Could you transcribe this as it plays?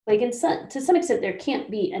like to some extent, there can't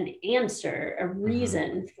be an answer, a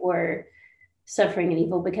reason for suffering and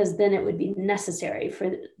evil, because then it would be necessary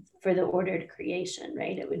for the ordered creation,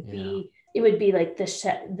 right? Yeah. It would be like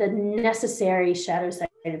the necessary shadow side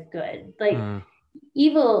of good. Like Mm.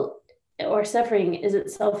 evil or suffering is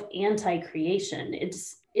itself anti-creation.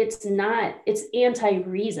 It's not, it's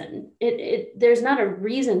anti-reason. There's not a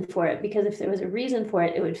reason for it, because if there was a reason for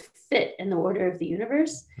it, it would fit in the order of the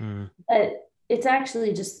universe. Mm. But it's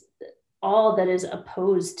actually just all that is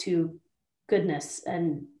opposed to goodness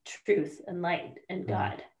and truth and light and Mm.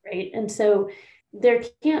 God, right? And so there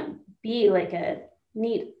can't be like a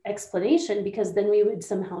neat explanation, because then we would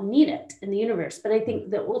somehow need it in the universe. But I Mm. think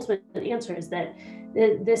the ultimate answer is that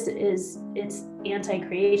it's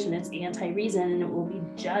anti-creation, it's anti-reason, and it will be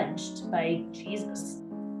judged by Jesus.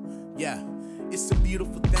 Yeah, it's a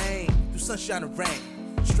beautiful thing. Through sunshine and rain,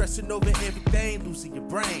 stressing over everything, losing your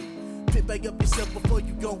brain. Pick back up yourself before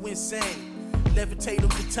you go insane. Levitate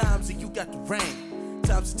over the times that you got the rain.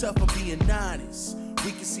 Times are tough, I'm being honest.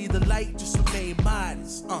 We can see the light, just remain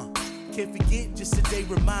modest. Can't forget, just a day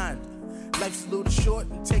reminder. Life's a little short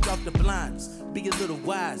and take off the blinders. Be a little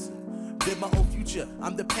wiser. Build my own future,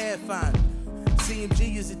 I'm the pathfinder.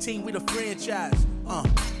 CMG is a team with a franchise.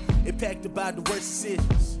 Impacted by the worst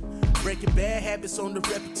decisions. Breaking bad habits on the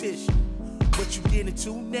repetition. What you get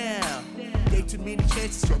into now? Gave too many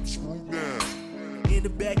chances, got screwed now. In the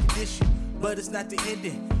back edition, but it's not the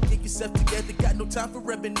ending. Get yourself together, got no time for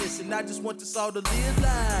reminiscing. I just want this all to live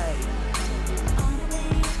life.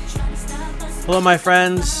 Hello, my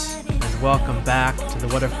friends, and welcome back to the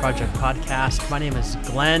What If Project podcast. My name is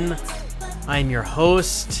Glenn. I am your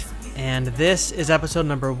host, and this is episode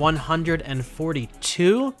number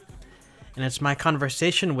 142. And it's my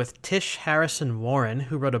conversation with Tish Harrison Warren,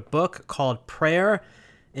 who wrote a book called Prayer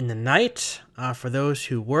in the Night, for those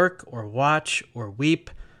who work or watch or weep.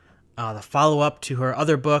 The follow-up to her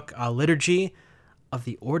other book, Liturgy of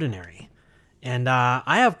the Ordinary. And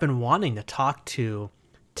I have been wanting to talk to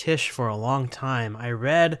Tish for a long time. I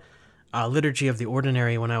read Liturgy of the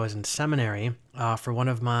Ordinary when I was in seminary for one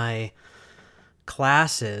of my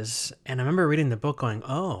classes, and I remember reading the book going,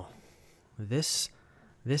 oh, this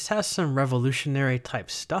has some revolutionary type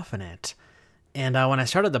stuff in it. And when I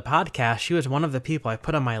started the podcast, she was one of the people I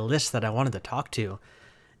put on my list that I wanted to talk to.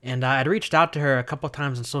 And I'd reached out to her a couple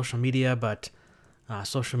times on social media, but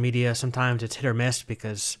social media, sometimes it's hit or miss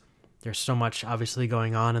because there's so much obviously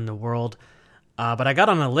going on in the world. But I got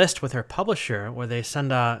on a list with her publisher where they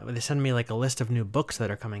send me like a list of new books that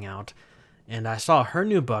are coming out. And I saw her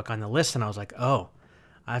new book on the list, and I was like, oh,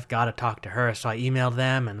 I've got to talk to her. So I emailed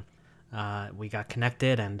them, and we got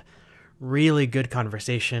connected, and really good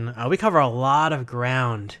conversation. We cover a lot of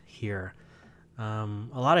ground here, a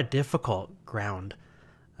lot of difficult ground.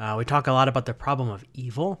 We talk a lot about the problem of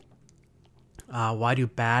evil. Why do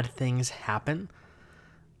bad things happen?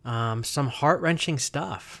 Some heart-wrenching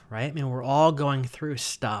stuff, right? I mean, we're all going through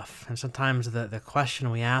stuff, and sometimes the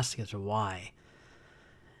question we ask is why.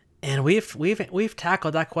 And we've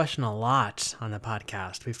tackled that question a lot on the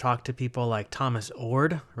podcast. We've talked to people like Thomas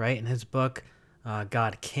Oord, right, in his book,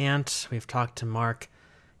 God Can't. We've talked to Mark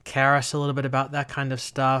Karras a little bit about that kind of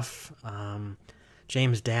stuff.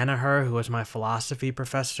 James Danaher, who was my philosophy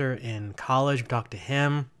professor in college, we talked to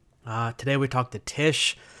him. Today we talked to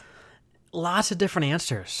Tish. Lots of different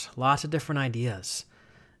answers, lots of different ideas.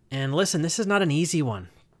 And listen, this is not an easy one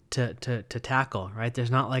to tackle, right?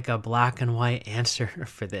 There's not like a black and white answer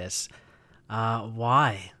for this.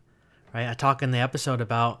 Why? Right? I talk in the episode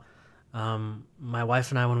about my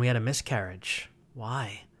wife and I when we had a miscarriage.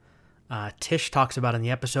 Why? Tish talks about in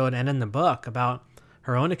the episode and in the book about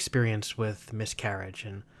her own experience with miscarriage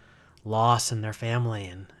and loss in their family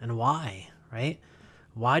and why, right?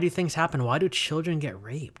 Why do things happen? Why do children get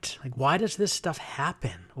raped? Like, why does this stuff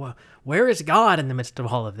happen? Well, where is God in the midst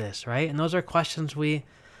of all of this, right? And those are questions we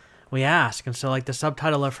ask. And so, like the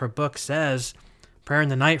subtitle of her book says, Prayer in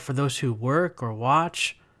the Night for those who work or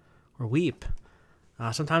watch or weep.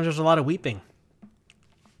 Sometimes there's a lot of weeping.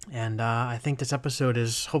 And I think this episode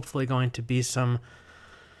is hopefully going to be some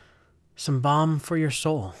balm for your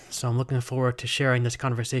soul. So I'm looking forward to sharing this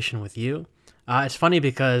conversation with you. It's funny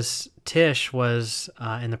because Tish was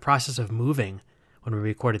in the process of moving when we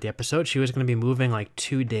recorded the episode. She was going to be moving like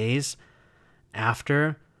 2 days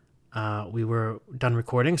after we were done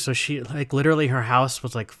recording. So she, like, literally her house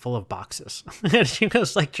was like full of boxes. And she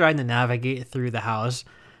was like trying to navigate through the house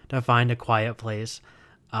to find a quiet place.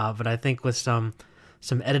 But I think with some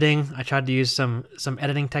editing, I tried to use some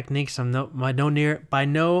editing techniques. I'm by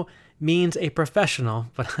no means a professional,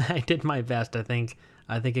 but I did my best. I think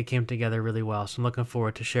it came together really well. So I'm looking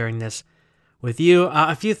forward to sharing this with you.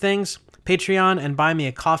 A few things: Patreon and Buy Me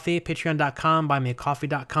a Coffee. Patreon.com,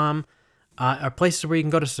 buymeacoffee.com are places where you can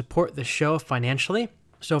go to support the show financially.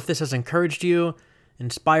 So if this has encouraged you,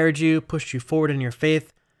 inspired you, pushed you forward in your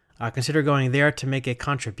faith, consider going there to make a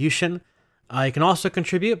contribution. You can also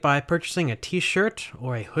contribute by purchasing a t-shirt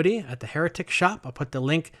or a hoodie at the Heretic Shop. I'll put the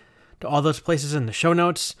link to all those places in the show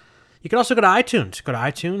notes. You can also go to iTunes. Go to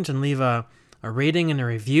iTunes and leave a rating and a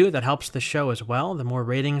review. That helps the show as well. The more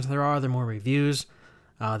ratings there are, the more reviews,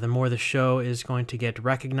 the more the show is going to get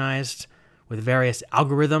recognized with various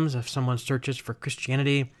algorithms if someone searches for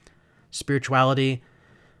Christianity, spirituality,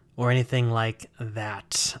 or anything like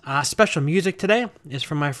that. Special music today is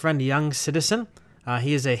from my friend Young Citizen.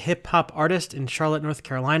 He is a hip-hop artist in Charlotte, North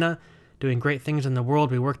Carolina, doing great things in the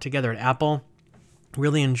world. We work together at Apple.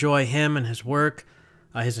 Really enjoy him and his work,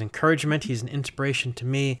 his encouragement. He's an inspiration to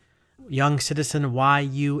me. Young Citizen,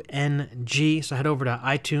 Y-U-N-G. So head over to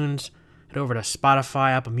iTunes, head over to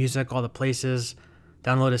Spotify, Apple Music, all the places.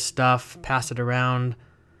 Download his stuff, pass it around,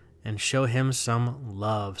 and show him some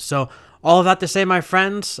love. So all of that to say, my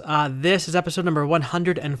friends, this is episode number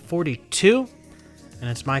 142. And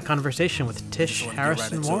it's my conversation with Tish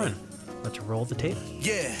Harrison Warren. Let's roll the tape.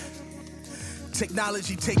 Yeah.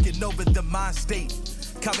 Technology taking over the mind state.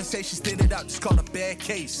 Conversation standing out, just called a bad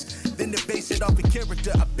case. Then they base it off a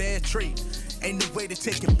character, a bad trait. Ain't no way to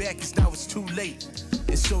take it back, cause now it's too late.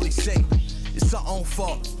 And so they say, it's our own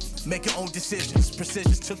fault. Make your own decisions.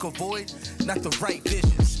 Precisions took a void, not the right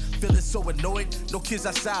visions. Feeling so annoyed, no kids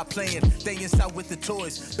outside playing. They inside with the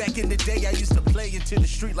toys. Back in the day, I used to play into the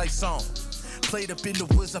street like song. Played up in the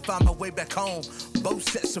woods, I found my way back home. Both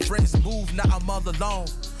sets of friends moved, now I'm all alone.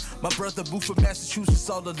 My brother moved from Massachusetts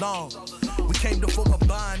all along. We came to form a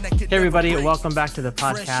bond that could Hey everybody, never break. welcome back to the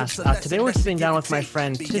podcast. Today we're sitting down with my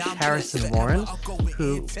friend Tish Harrison Warren,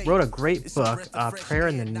 who wrote a great book, Prayer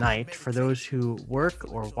in the Night, for those who work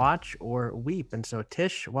or watch or weep. And so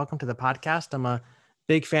Tish, welcome to the podcast. I'm a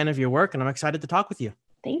big fan of your work and I'm excited to talk with you.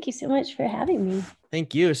 Thank you so much for having me.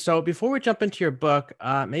 Thank you. So before we jump into your book,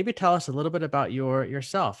 maybe tell us a little bit about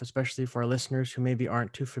yourself, especially for our listeners who maybe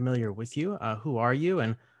aren't too familiar with you. Who are you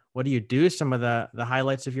and what do you do? Some of the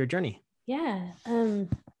highlights of your journey. Yeah,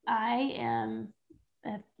 I am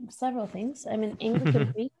several things. I'm an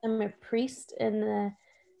Anglican priest. I'm a priest in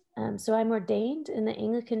the, so I'm ordained in the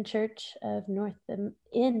Anglican Church of North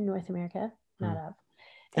America, not of.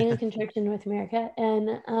 Anglican Church in North America, and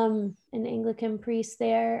an Anglican priest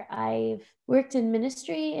there. I've worked in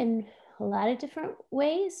ministry in a lot of different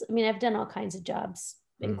ways. I mean, I've done all kinds of jobs,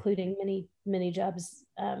 including many jobs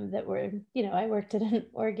that were, I worked at an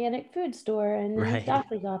organic food store and in a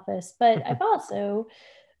doctor's office, but I've also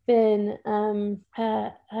been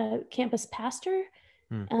a campus pastor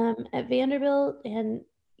at Vanderbilt and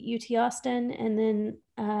UT Austin, and then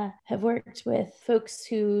have worked with folks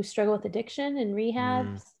who struggle with addiction and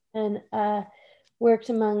rehabs, and worked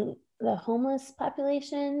among the homeless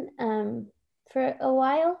population for a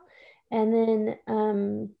while, and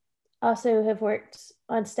then also have worked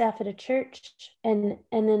on staff at a church, and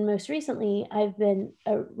then most recently I've been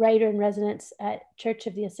a writer in residence at Church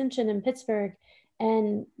of the Ascension in Pittsburgh,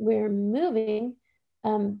 and we're moving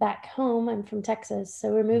back home. I'm from Texas, so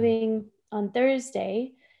we're moving on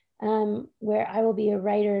Thursday, where I will be a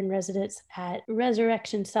writer in residence at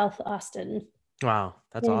Resurrection South Austin. Wow,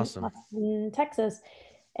 that's awesome. In Texas.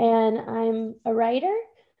 And I'm a writer.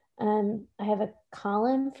 I have a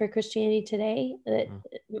column for Christianity Today that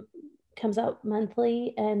comes out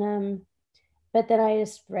monthly. And but then I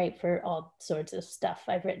just write for all sorts of stuff.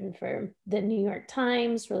 I've written for the New York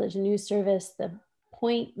Times, Religion News Service, the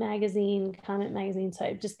Point magazine, Comment magazine. So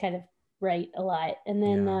I just kind of write a lot. And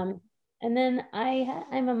then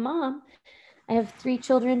I'm a mom. I have 3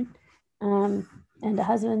 children and a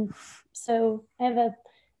husband. So I have a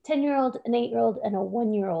 10-year-old, an 8-year-old, and a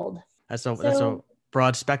 1-year-old. That's a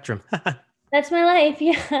broad spectrum. That's my life,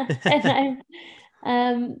 yeah. And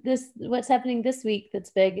I'm what's happening this week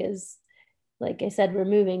that's big is, like I said, we're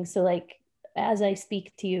moving. So like as I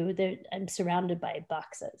speak to you, I'm surrounded by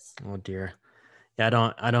boxes. Oh dear.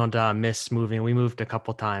 Yeah, I don't miss moving. We moved a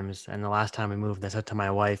couple times, and the last time we moved, I said to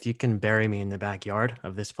my wife, "You can bury me in the backyard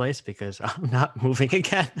of this place because I'm not moving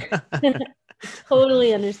again."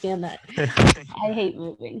 Totally understand that. I hate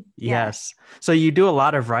moving. Yes. Yeah. So you do a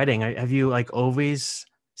lot of writing. Have you like always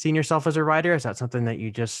seen yourself as a writer? Is that something that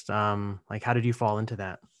you just like? How did you fall into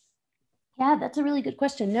that? Yeah, that's a really good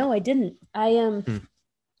question. No, I didn't. I mean,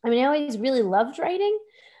 I always really loved writing,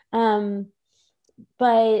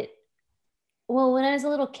 but. Well, when I was a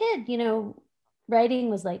little kid, writing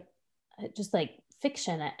was like, just like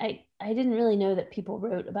fiction. I didn't really know that people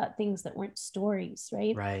wrote about things that weren't stories,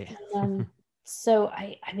 right? Right. so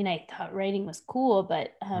I mean, I thought writing was cool,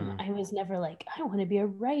 but I was never like, I want to be a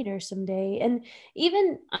writer someday. And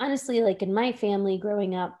even honestly, like in my family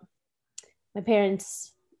growing up, my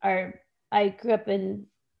parents I grew up in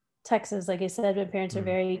Texas. Like I said, my parents are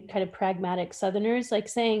very kind of pragmatic Southerners. Like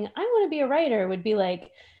saying, I want to be a writer would be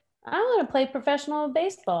like, I want to play professional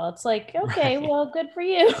baseball. It's like, okay, Right. well, good for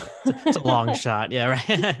you. It's a long shot. Yeah.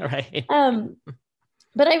 Right. Right.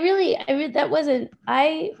 But that wasn't,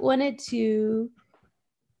 I wanted to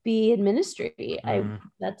be in ministry.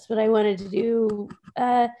 That's what I wanted to do.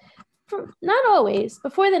 Not always.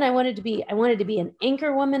 Before then, I wanted to be an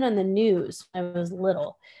anchor woman on the news when I was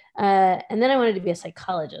little. And then I wanted to be a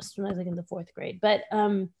psychologist when I was like in the 4th grade. But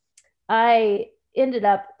I ended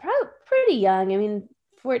up pretty young. I mean,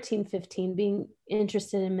 14, 15, being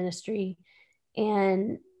interested in ministry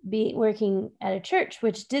and working at a church,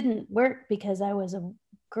 which didn't work because I was a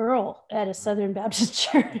girl at a Southern Baptist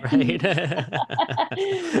church. Right.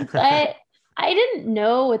 I didn't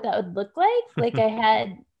know what that would look like. Like I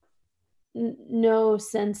had no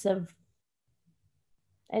sense of,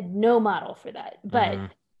 I had no model for that, but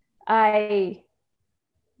I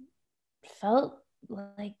felt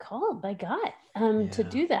like called by God to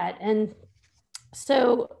do that. And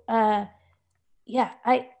so yeah,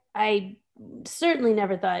 I certainly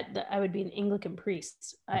never thought that I would be an Anglican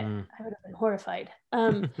priest. I would have been horrified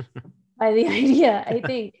by the idea, I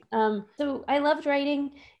think. So I loved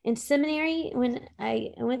writing. In seminary, when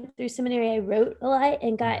I went through seminary, I wrote a lot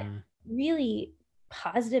and got really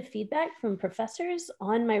positive feedback from professors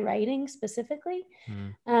on my writing specifically.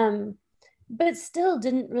 But still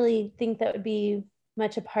didn't really think that would be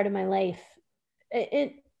much a part of my life.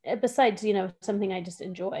 Besides, something I just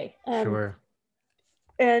enjoy. Sure.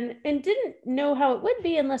 And didn't know how it would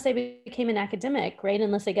be unless I became an academic, right?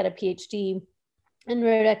 Unless I got a PhD and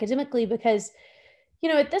wrote academically, because,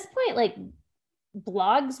 at this point, like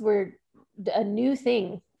blogs were a new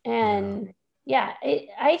thing. And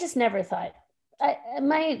I just never thought,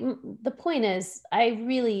 the point is, I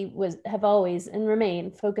really have always and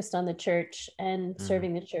remain focused on the church and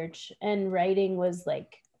serving the church, and writing was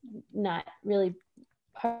like not really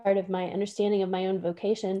part of my understanding of my own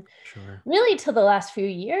vocation. Sure. Really till the last few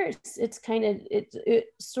years. It's kind of, it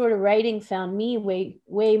sort of writing found me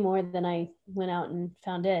way more than I went out and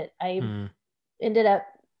found it. I ended up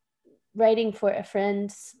writing for a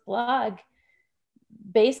friend's blog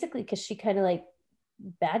basically because she kind of like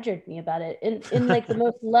badgered me about it in like the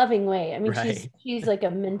most loving way. I mean, right. she's like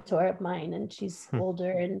a mentor of mine, and she's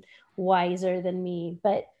older and wiser than me,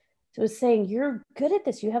 but it was saying, you're good at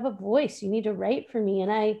this, you have a voice, you need to write for me. And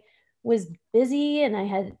I was busy and I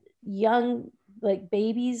had young like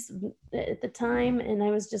babies at the time, and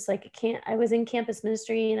I was just like, I was in campus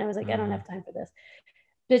ministry, and I was like, I don't have time for this.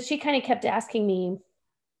 But she kind of kept asking me,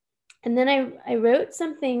 and then I wrote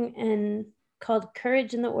something called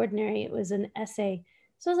Courage in the Ordinary. It was an essay.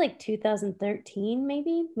 So it was like 2013,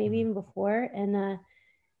 maybe even before. And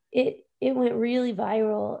it went really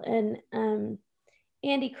viral. And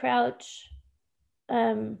Andy Crouch,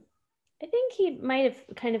 I think he might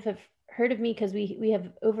have kind of heard of me because we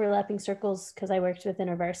have overlapping circles, because I worked with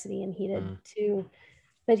InterVarsity and he did too.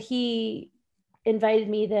 But he invited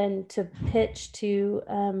me then to pitch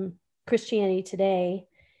to Christianity Today.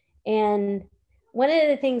 And one of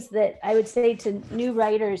the things that I would say to new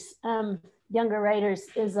writers, younger writers,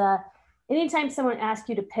 is anytime someone asks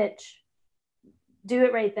you to pitch, do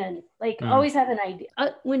it right then. Like always have an idea.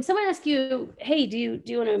 When someone asks you, hey, do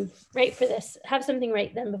you want to write for this? Have something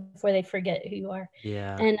right then before they forget who you are.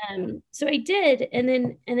 Yeah. And so I did. And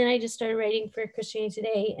then I just started writing for Christianity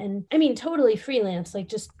Today. And I mean, totally freelance, like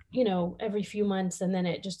just, every few months. And then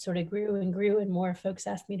it just sort of grew and grew, and more folks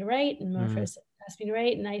asked me to write, and more folks asked me to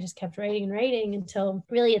write. And I just kept writing and writing until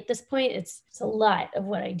really at this point, it's a lot of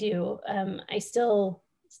what I do. I still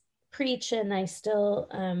preach, and I still,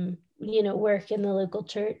 work in the local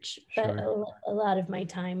church, but a lot of my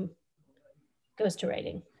time goes to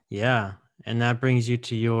writing. Yeah. And that brings you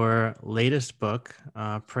to your latest book,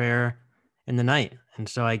 Prayer in the Night. And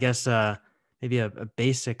so I guess maybe a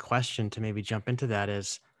basic question to maybe jump into that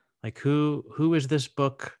is, like, who is this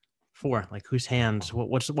book for? Like, whose hands, what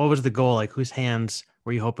was the goal? Like, whose hands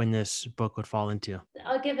were you hoping this book would fall into?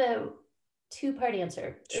 I'll give a 2-part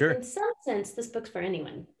answer. Sure. In some sense, this book's for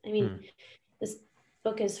anyone. I mean, this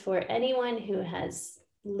book is for anyone who has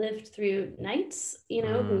lived through nights,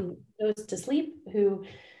 who goes to sleep, who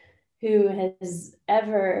has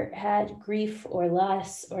ever had grief or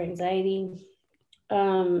loss or anxiety,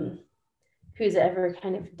 who's ever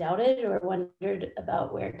kind of doubted or wondered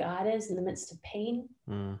about where God is in the midst of pain.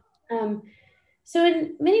 So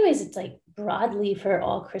in many ways, it's like broadly for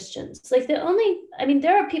all Christians. Like there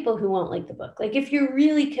are people who won't like the book. Like if you're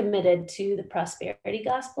really committed to the prosperity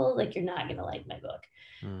gospel, like you're not going to like my book.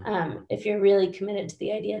 If you're really committed to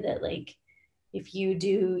the idea that like, if you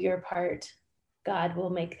do your part, God will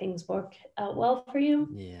make things work out well for you.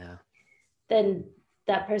 Yeah. Then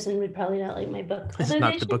that person would probably not like my book. It's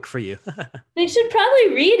not the book for you. They should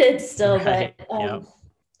probably read it still, Right. but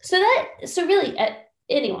so really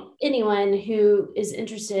anyone who is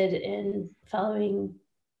interested in following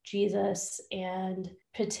Jesus and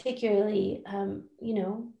particularly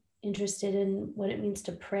interested in what it means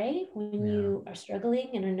to pray when you are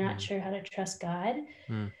struggling and are not sure how to trust God.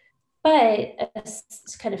 But a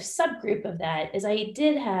kind of subgroup of that is I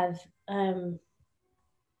did have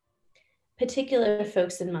particular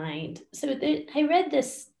folks in mind. So I read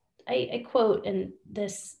this, I quote in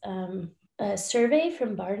this survey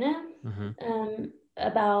from Barna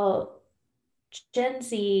about Gen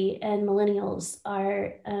Z and millennials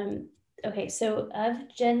are, so of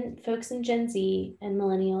folks in Gen Z and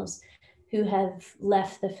millennials who have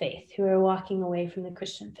left the faith, who are walking away from the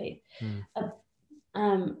Christian faith,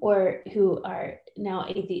 or who are now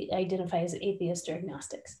identify as atheist or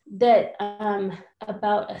agnostics, that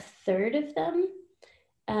about a third of them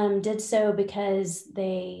did so because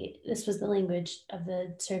this was the language of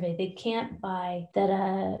the survey, they can't buy that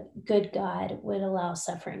a good God would allow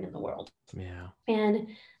suffering in the world. Yeah. And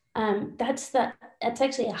that's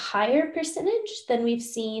actually a higher percentage than we've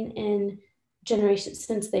seen in generations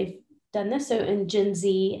since they've done this. So in Gen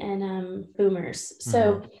Z and boomers.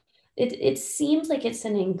 So it seems like it's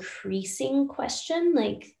an increasing question.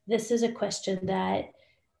 Like this is a question that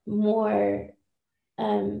more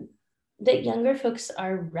that younger folks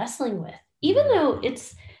are wrestling with, even though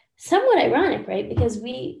it's somewhat ironic, right? Because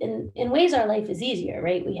we, in ways, our life is easier,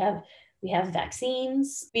 right? We have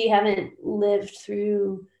vaccines. We haven't lived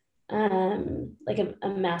through like a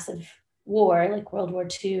massive war, like World War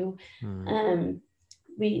II.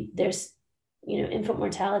 There's infant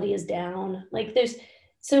mortality is down. Like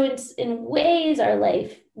so it's in ways our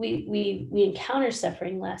life, we encounter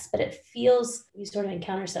suffering less, but it feels we sort of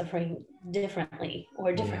encounter suffering differently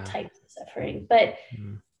or different types of suffering. But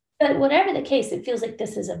whatever the case, it feels like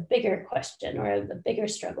this is a bigger question or a bigger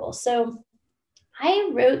struggle. So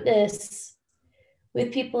I wrote this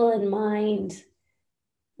with people in mind,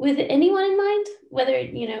 with anyone in mind, whether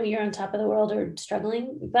you're on top of the world or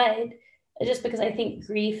struggling, but just because I think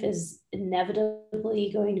grief is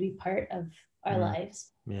inevitably going to be part of our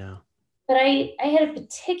lives. Yeah. But I had a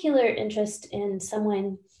particular interest in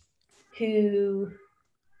someone who,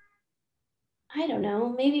 I don't know,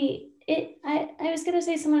 maybe I was going to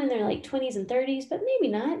say someone in their like 20s and 30s, but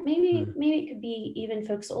maybe not. Maybe it could be even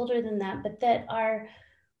folks older than that, but that are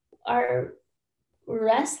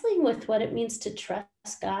wrestling with what it means to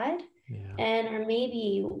trust God and are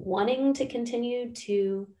maybe wanting to continue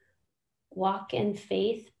to walk in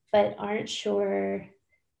faith, but aren't sure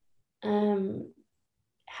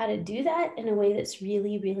how to do that in a way that's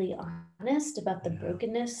really, really honest about the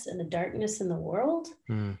brokenness and the darkness in the world,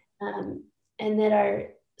 and that are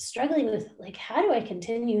struggling with like, how do I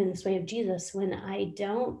continue in this way of Jesus when I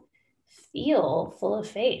don't feel full of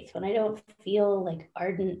faith, when I don't feel like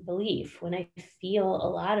ardent belief, when I feel a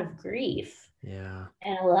lot of grief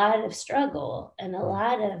and a lot of struggle and a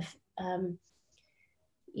lot of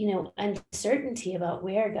uncertainty about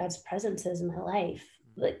where God's presence is in my life.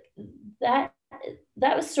 Like that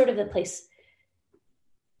was sort of the place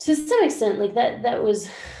to some extent, like that was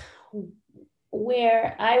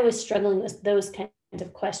where I was struggling with those kinds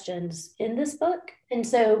of questions in this book. And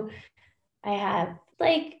so I have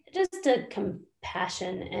like just a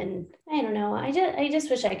compassion, and I don't know, I just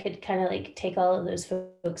wish I could kind of like take all of those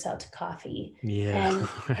folks out to coffee. And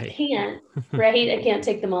I can't, right? I can't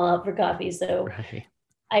take them all out for coffee. So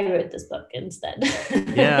I wrote this book instead.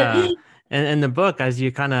 And the book, as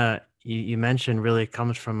you kind of you mentioned, really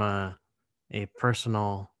comes from a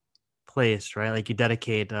personal place, right? Like you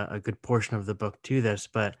dedicate a good portion of the book to this,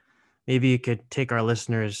 but maybe you could take our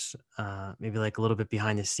listeners maybe like a little bit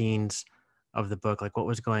behind the scenes of the book, like what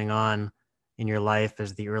was going on in your life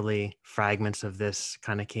as the early fragments of this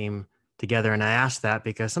kind of came together. And I ask that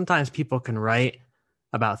because sometimes people can write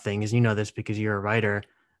about things, you know this because you're a writer,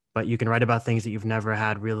 but you can write about things that you've never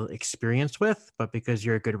had real experience with, but because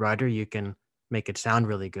you're a good writer, you can make it sound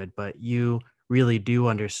really good. But you really do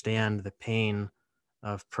understand the pain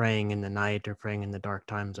of praying in the night or praying in the dark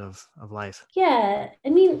times of life. Yeah. I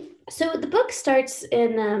mean, so the book starts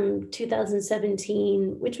in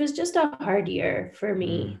 2017, which was just a hard year for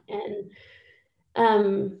me.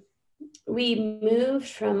 And we moved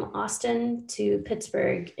from Austin to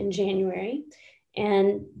Pittsburgh in January.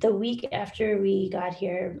 And the week after we got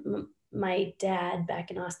here, my dad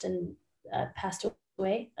back in Austin passed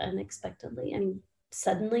away unexpectedly. I mean,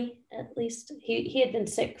 suddenly, at least. He had been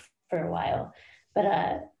sick for a while,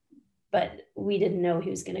 but we didn't know he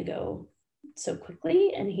was going to go so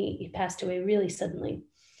quickly, and he passed away really suddenly.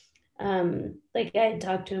 Like, I had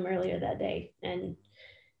talked to him earlier that day, and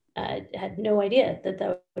had no idea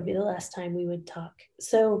that would be the last time we would talk.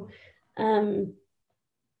 So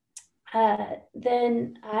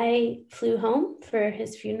then I flew home for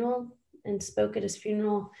his funeral and spoke at his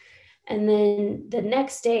funeral. And then the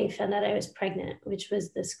next day found out I was pregnant, which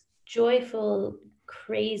was this joyful,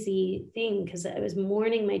 crazy thing, because I was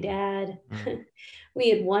mourning my dad. We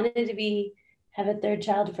had wanted to have a third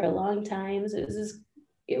child for a long time. So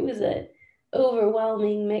it was a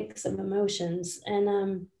overwhelming mix of emotions.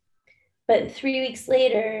 And but 3 weeks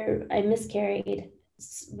later, I miscarried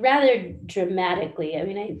rather dramatically. I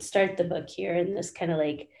mean, I start the book here in this kind of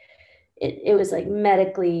like, it was like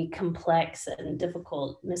medically complex and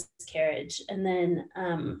difficult miscarriage. And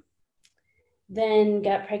then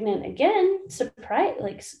got pregnant again, surprise,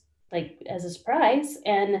 like as a surprise,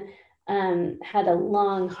 and had a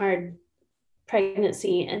long, hard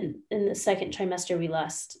pregnancy. And in the second trimester, we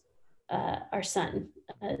lost our son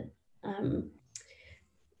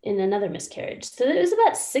in another miscarriage. So it was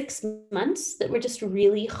about 6 months that were just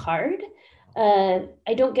really hard.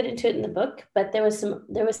 I don't get into it in the book, but there was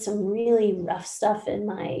some really rough stuff in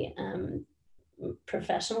my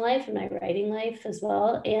professional life and my writing life as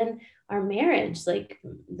well, and our marriage, like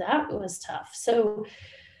that was tough. So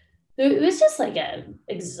it was just like a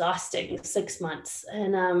exhausting 6 months,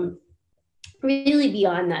 and really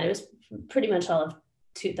beyond that, it was pretty much all of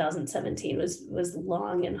 2017 was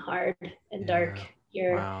long and hard and dark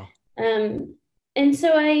year. Wow. And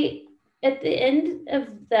so at the end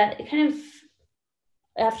of that, kind of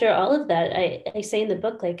after all of that, I say in the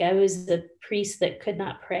book, like I was the priest that could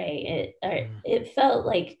not pray. It felt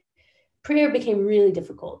like prayer became really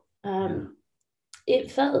difficult.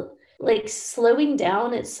 It felt like slowing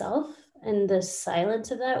down itself, and the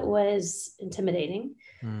silence of that was intimidating.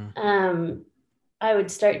 I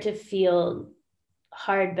would start to feel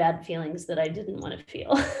hard, bad feelings that I didn't want to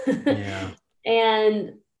feel.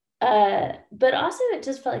 And but also it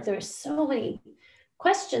just felt like there were so many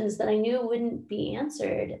questions that I knew wouldn't be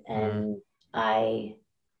answered, and I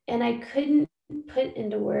couldn't put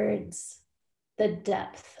into words the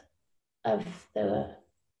depth of the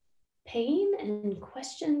pain and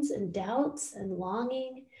questions and doubts and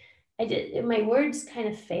longing. My words kind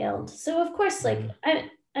of failed. So of course, like I'm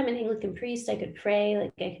an Anglican priest, I could pray,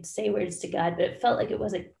 like I could say words to God, but it felt like it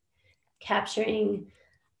wasn't capturing.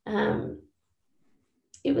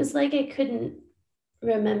 It was like I couldn't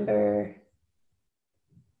remember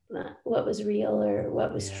what was real or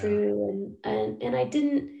what was true, and I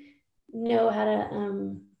didn't know how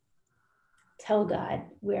to tell God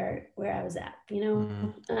where I was at, you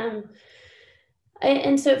know.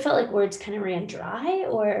 And so it felt like words kind of ran dry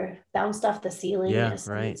or bounced off the ceiling.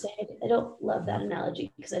 Right. I don't love that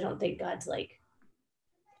analogy, because I don't think God's like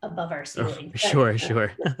above our ceiling. Sure.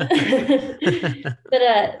 But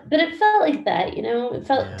it felt like that, you know. It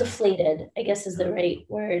felt deflated, I guess is the right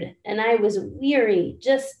word. And I was weary,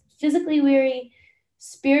 just physically weary,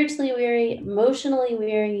 spiritually weary, emotionally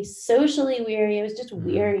weary, socially weary. I was just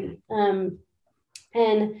weary. And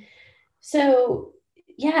so,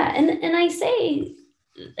 and I've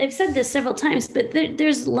said this several times, but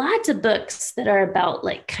there's lots of books that are about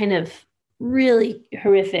like kind of really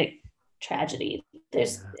horrific tragedy.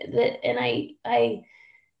 And I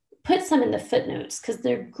put some in the footnotes because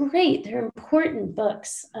they're great. They're important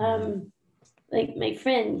books. Like my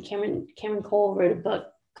friend Cameron Cole wrote a book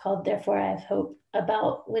called Therefore I Have Hope,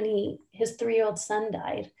 about when his 3-year-old son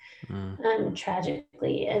died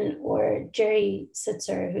tragically, or Jerry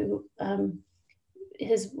Sitzer, who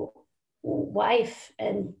his wife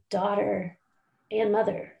and daughter and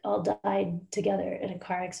mother all died together in a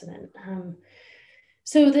car accident.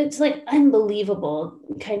 So that's like unbelievable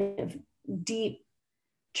kind of deep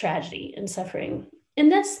tragedy and suffering.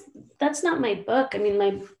 And that's not my book. I mean,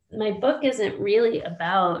 my book isn't really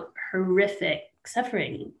about horrific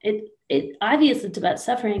suffering. It obviously it's about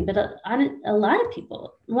suffering, but on a lot of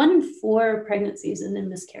people, 1 in 4 pregnancies and then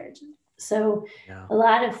miscarriages. So a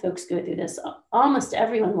lot of folks go through this. Almost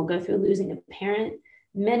everyone will go through losing a parent.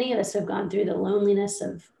 Many of us have gone through the loneliness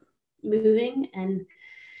of moving and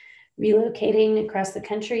relocating across the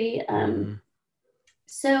country.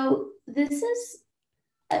 So this is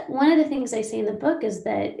one of the things I say in the book, is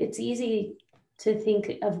that it's easy to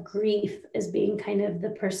think of grief as being kind of the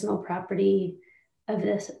personal property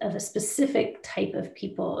of a specific type of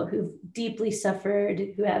people who've deeply suffered,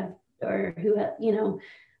 who have,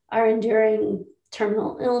 are enduring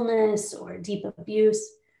terminal illness or deep abuse.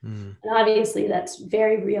 And obviously that's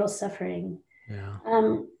very real suffering. Yeah.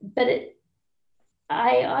 But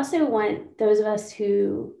I also want those of us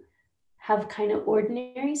who have kind of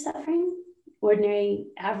ordinary suffering, ordinary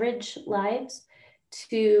average lives,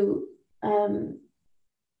 to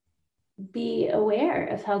be aware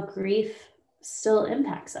of how grief still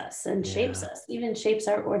impacts us and shapes us, even shapes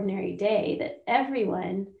our ordinary day, that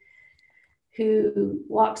everyone who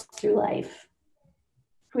walks through life,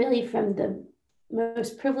 really from the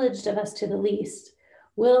most privileged of us to the least,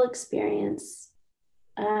 will experience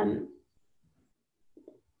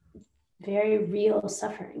very real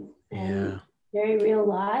suffering and very real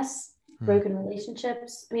loss, broken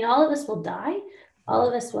relationships. I mean, all of us will die. All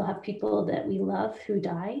of us will have people that we love who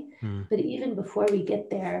die. But even before we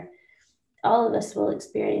get there, all of us will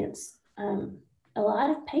experience a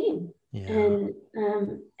lot of pain. And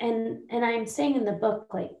I'm saying in the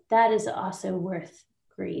book, like, that is also worth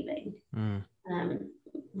grieving.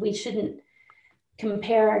 We shouldn't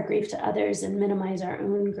compare our grief to others and minimize our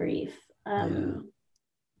own grief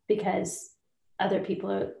because other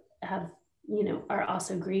people have, are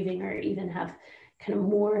also grieving or even have kind of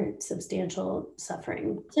more substantial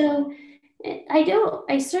suffering. So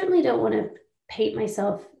I certainly don't want to paint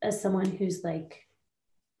myself as someone who's like,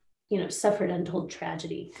 suffered untold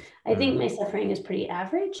tragedy. I think my suffering is pretty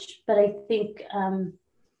average, but I think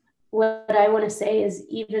what I want to say is,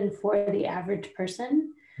 even for the average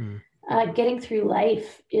person, getting through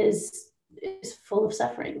life is full of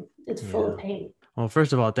suffering. It's full of pain. Well,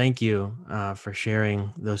 first of all, thank you for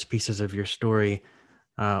sharing those pieces of your story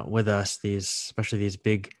with us, especially these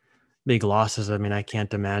big losses. I mean, I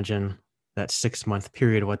can't imagine that 6-month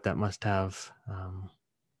period, what that must have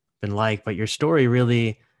been like. But your story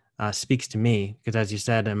really speaks to me, because as you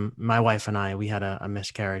said, my wife and I, we had a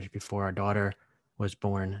miscarriage before our daughter was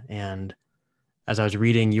born. And as I was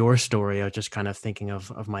reading your story, I was just kind of thinking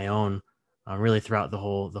of my own really throughout the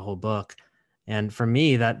whole book. And for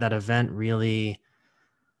me, that event really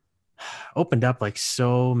opened up like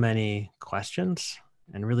so many questions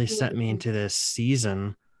and really sent me into this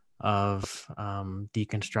season of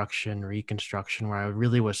deconstruction, reconstruction, where I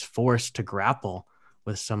really was forced to grapple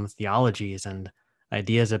with some theologies and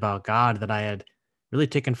ideas about God that I had really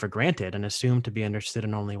taken for granted and assumed to be understood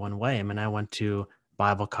in only one way. I mean, I went to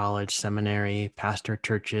Bible college, seminary, pastor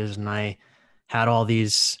churches, and I had all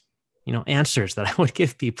these, answers that I would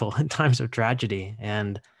give people in times of tragedy.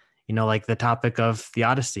 And, like the topic of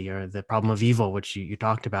theodicy or the problem of evil, which you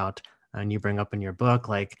talked about and you bring up in your book,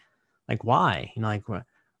 like why,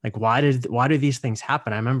 why do these things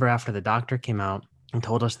happen? I remember after the doctor came out and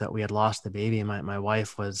told us that we had lost the baby, my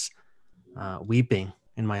wife was weeping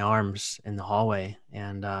in my arms in the hallway.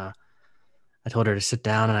 And I told her to sit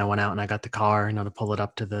down, and I went out and I got the car, to pull it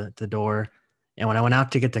up to the door. And when I went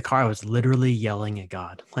out to get the car, I was literally yelling at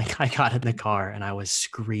God. Like, I got in the car and I was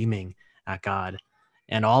screaming at God.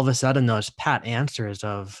 And all of a sudden, those pat answers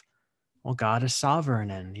of, well, God is sovereign,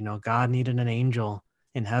 and, God needed an angel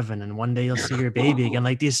in heaven, and one day you'll see your baby again.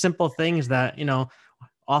 Like these simple things that,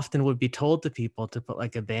 often would be told to people to put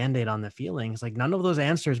like a Band-Aid on the feelings. Like, none of those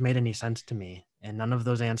answers made any sense to me, and none of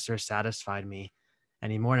those answers satisfied me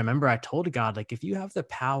anymore. And I remember I told God, like, if you have the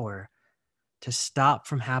power to stop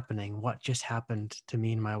from happening what just happened to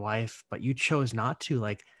me and my wife, but you chose not to,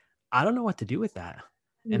 like, I don't know what to do with that.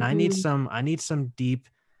 And I need some deep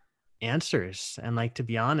answers. And like, to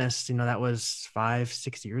be honest, that was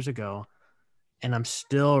 5-6 years ago, and I'm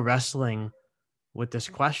still wrestling with this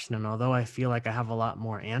question. And although I feel like I have a lot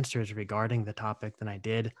more answers regarding the topic than I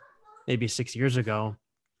did maybe 6 years ago,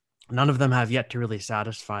 none of them have yet to really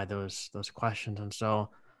satisfy those questions. And so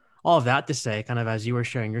all of that to say, kind of as you were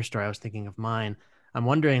sharing your story, I was thinking of mine. I'm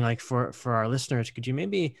wondering, like, for our listeners, could you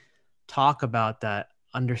maybe talk about that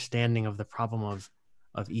understanding of the problem of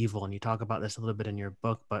evil? And you talk about this a little bit in your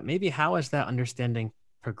book, but maybe how has that understanding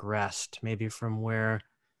progressed, maybe from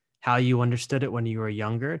how you understood it when you were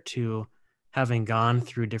younger to having gone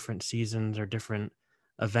through different seasons or different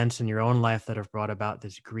events in your own life that have brought about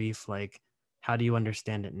this grief? Like, how do you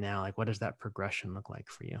understand it now? Like, what does that progression look like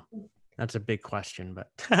for you? That's a big question, but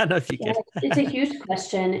I don't know if you can. It's a huge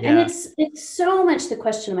question. And it's so much the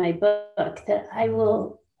question of my book that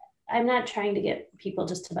I'm not trying to get people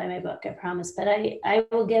just to buy my book, I promise, but I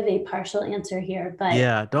will give a partial answer here. But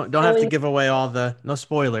yeah, don't have to give away no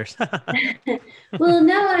spoilers. Well,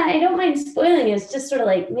 no, I don't mind spoiling. It's just sort of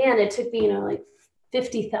like, man, it took me, like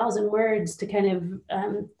 50,000 words to kind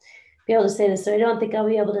of be able to say this, so I don't think I'll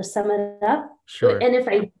be able to sum it up. Sure. And if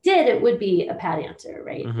I did, it would be a pat answer,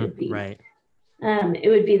 right? Mm-hmm. It would be, right. It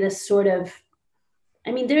would be this sort of,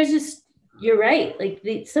 I mean, there's just, you're right.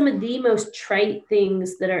 Like some of the most trite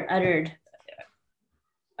things that are uttered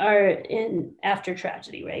are in after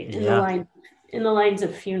tragedy, right? In the lines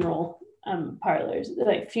of funeral parlors,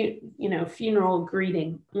 like funeral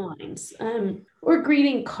greeting lines, or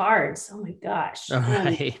greeting cards. Oh my gosh.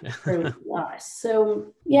 Right. For loss.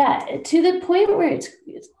 So yeah, to the point where it's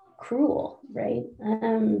cruel, right?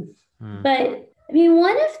 But I mean,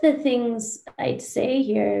 one of the things I'd say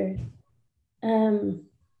here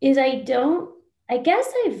is I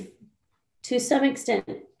guess I've to some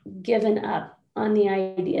extent given up on the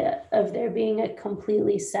idea of there being a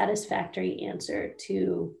completely satisfactory answer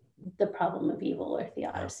to the problem of evil or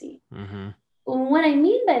theodicy. Mm-hmm. What I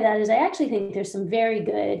mean by that is I actually think there's some very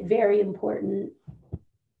good, very important,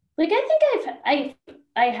 like I think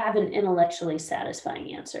I have an intellectually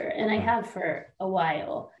satisfying answer, and I have for a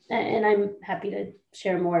while, and I'm happy to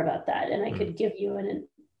share more about that. And I could give you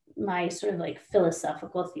my sort of like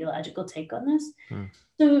philosophical, theological take on this.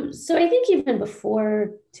 So I think even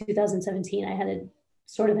before 2017, I had a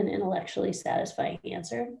sort of an intellectually satisfying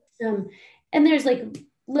answer. And there's like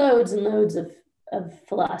loads and loads of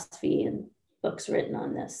philosophy and books written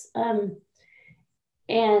on this. And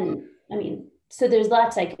I mean, so there's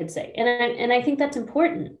lots I could say. And I think that's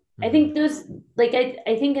important. I think those, like,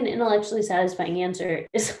 I think an intellectually satisfying answer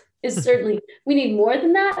is certainly, we need more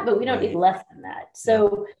than that, but we don't need less than that.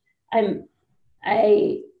 So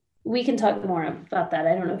we can talk more about that.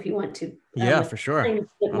 I don't know if you want to. Yeah, for sure.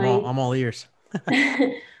 I'm all ears.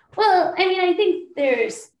 Well, I mean, I think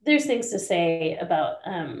there's things to say about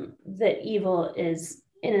that evil is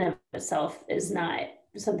in and of itself is not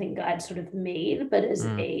something God sort of made, but is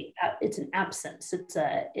it's an absence.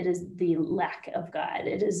 It is the lack of God.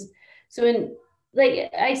 It is so in,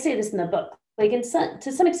 like I say this in the book, like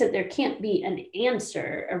to some extent there can't be an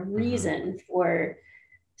answer, a reason for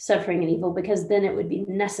suffering and evil, because then it would be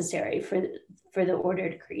necessary for the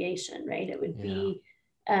ordered creation, right? It would be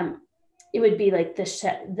like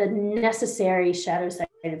the necessary shadow side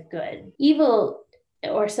of good. Evil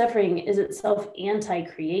or suffering is itself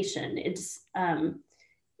anti-creation. It's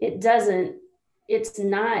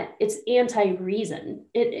anti-reason.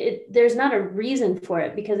 There's not a reason for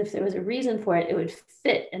it, because if there was a reason for it, it would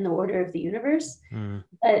fit in the order of the universe.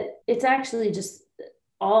 But it's actually just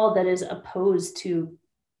all that is opposed to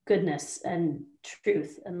goodness and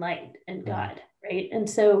truth and light and God, right? And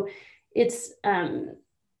so it's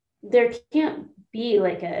there can't be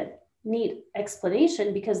like a neat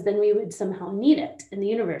explanation, because then we would somehow need it in the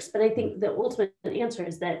universe. But I think the ultimate answer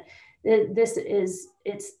is that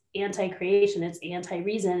it's anti-creation, it's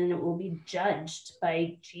anti-reason, and it will be judged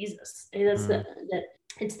by Jesus.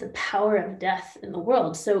 It's the power of death in the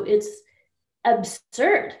world. So it's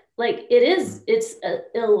absurd. Like it's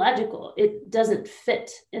illogical. It doesn't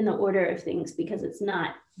fit in the order of things, because it's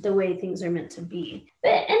not the way things are meant to be.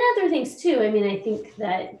 And other things too. I mean, I think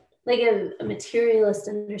that like a materialist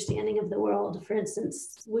understanding of the world, for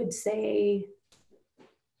instance, would say,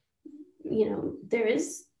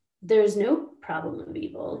 there's no problem of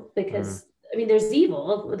evil, because I mean, there's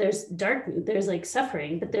evil, there's darkness, there's like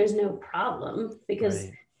suffering, but there's no problem,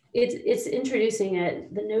 because it's introducing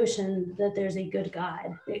the notion that there's a good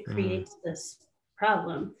God that creates this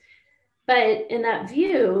problem. But in that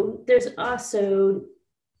view, there's also,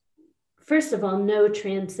 first of all, no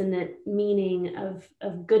transcendent meaning of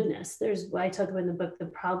goodness. There's why I talk about in the book the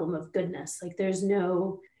problem of goodness. Like if there's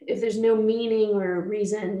no meaning or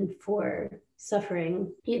reason for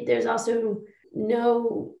suffering, there's also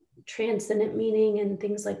no transcendent meaning in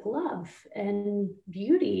things like love and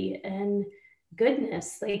beauty and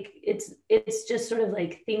goodness. Like it's just sort of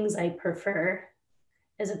like things I prefer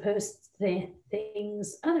as opposed to the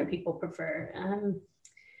things other people prefer.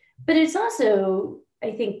 But it's also,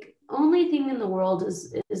 I think, only thing in the world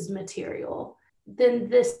is material. Then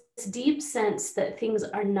this deep sense that things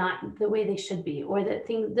are not the way they should be, or that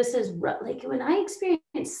this is like when I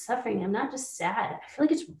experience suffering, I'm not just sad. I feel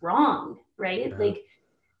like it's wrong, right? Yeah. Like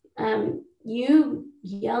you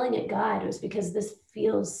yelling at God was because this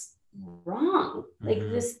feels wrong. Like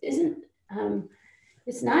this isn't.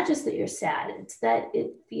 It's not just that you're sad. It's that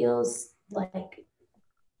it feels like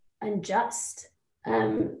unjust.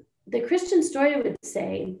 The Christian story would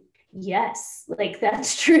say, yes, like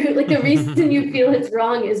that's true. Like the reason you feel it's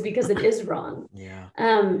wrong is because it is wrong. Yeah.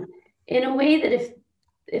 In a way that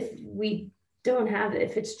if we don't have it,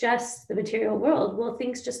 if it's just the material world, well,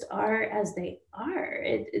 things just are as they are.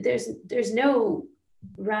 There's no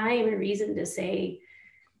rhyme or reason to say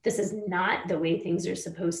this is not the way things are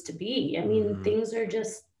supposed to be. I mean, things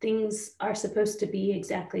are supposed to be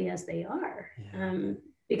exactly as they are,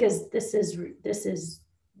 because this is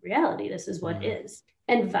reality. This is what is.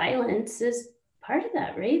 And violence is part of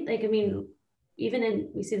that, right? Like, I mean,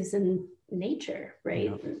 we see this in nature,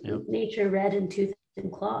 right? Nature, red and tooth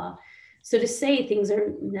and claw. So to say things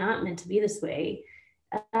are not meant to be this way,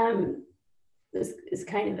 is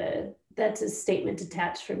kind of that's a statement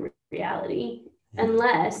detached from reality,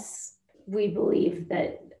 unless we believe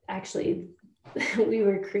that actually we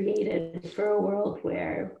were created for a world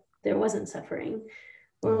where there wasn't suffering,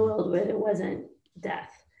 or a world where there wasn't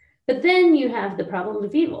death. But then you have the problem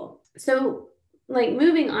of evil. So, like,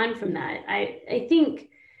 moving on from that, I think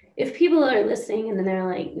if people are listening and then they're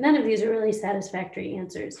like, none of these are really satisfactory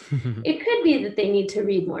answers, it could be that they need to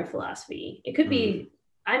read more philosophy. It could be,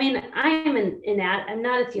 I mean, I'm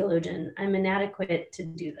not a theologian. I'm inadequate to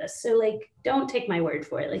do this. So, like, don't take my word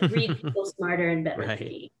for it. Like, read people smarter and better than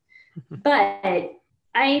me. But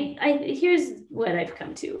I here's what I've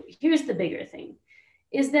come to. Here's the bigger thing,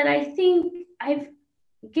 is that I think I've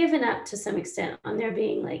given up to some extent on there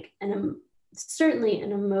being like certainly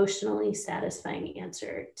an emotionally satisfying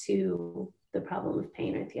answer to the problem of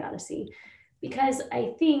pain or theodicy, because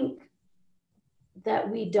I think that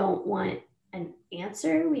we don't want an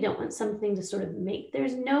answer. We don't want something to sort of make,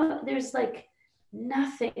 there's like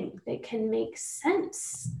nothing that can make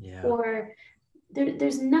sense, or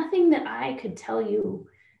there's nothing that I could tell you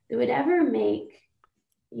that would ever make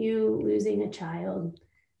you losing a child,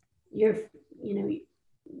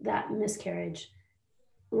 that miscarriage,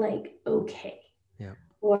 like, okay,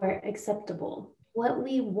 or acceptable. What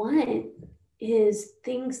we want is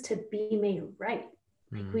things to be made right.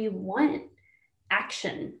 Like, we want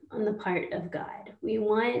action on the part of God. We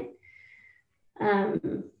want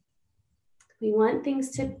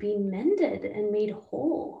things to be mended and made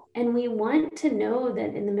whole. And we want to know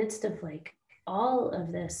that in the midst of like all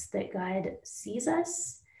of this, that God sees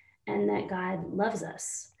us and that God loves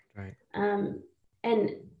us. Right.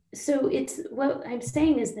 And so it's, what I'm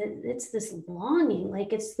saying is that it's this longing,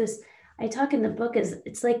 like it's this, I talk in the book as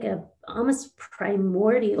it's like a almost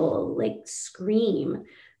primordial like scream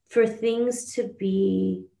for things to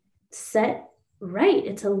be set right.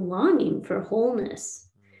 It's a longing for wholeness.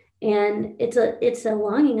 And it's a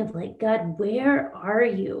longing of like, God, where are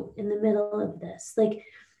you in the middle of this? Like,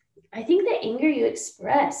 I think the anger you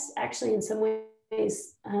express actually in some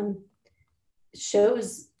ways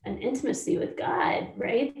shows an intimacy with God,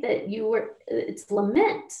 right? That it's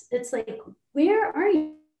lament. It's like, where are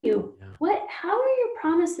you? How are your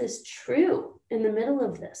promises true in the middle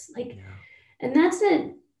of this? Like, and that's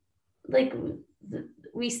it. Like,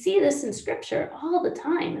 we see this in scripture all the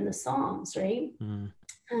time in the Psalms, right?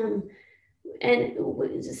 And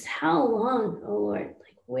just how long, oh Lord,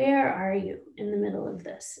 like, where are you in the middle of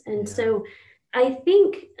this? And so I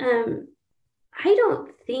think, I don't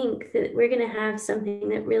think that we're going to have something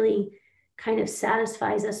that really kind of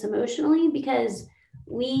satisfies us emotionally, because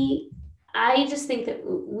I just think that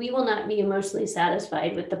we will not be emotionally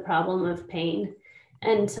satisfied with the problem of pain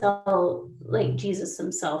until like Jesus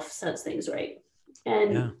himself sets things right.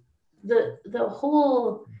 And the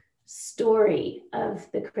whole story of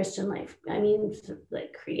the Christian life, I mean,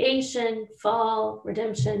 like creation, fall,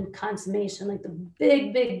 redemption, consummation, like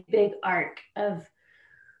the big arc of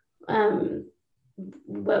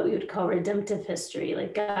what we would call redemptive history,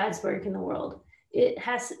 like God's work in the world,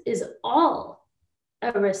 is all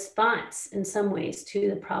a response in some ways to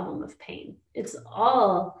the problem of pain. It's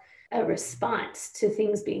all a response to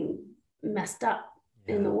things being messed up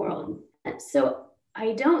in the world. And so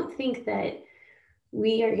I don't think that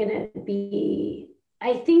we are going to be,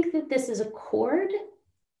 I think that this is a chord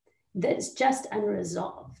that's just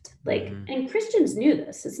unresolved. Like, and Christians knew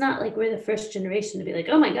this. It's not like we're the first generation to be like,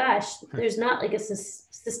 oh my gosh, there's not like a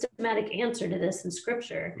systematic answer to this in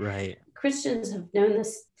scripture. Right. Christians have known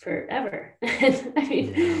this forever. I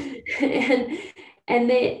mean,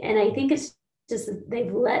 and I think it's just,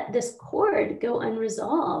 they've let this chord go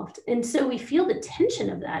unresolved. And so we feel the tension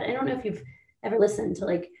of that. I don't know if you've ever listened to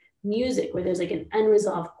like music where there's like an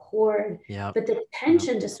unresolved chord, but the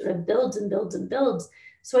tension just sort of builds and builds and builds.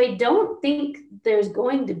 So I don't think there's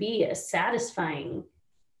going to be a satisfying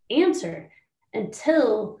answer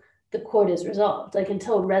until the chord is resolved, like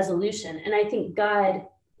until resolution. And I think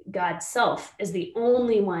God's self is the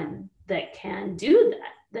only one that can do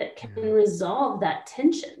that can resolve that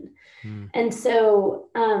tension. And so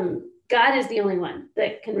God is the only one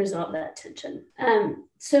that can resolve that tension.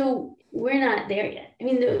 So we're not there yet. I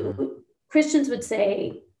mean, Christians would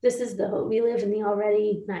say, this is the hope. We live in the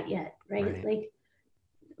already, not yet, right? Like,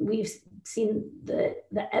 we've seen the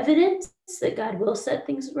evidence that God will set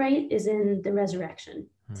things right is in the resurrection.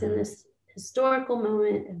 It's in this historical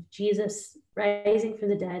moment of Jesus rising from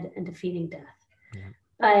the dead and defeating death. Yeah.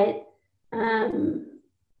 But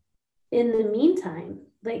in the meantime,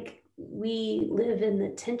 like, we live in the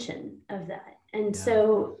tension of that. And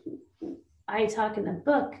so I talk in the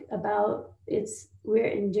book about we're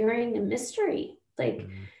enduring a mystery. Like,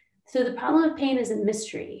 so the problem of pain is a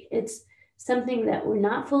mystery. It's something that we're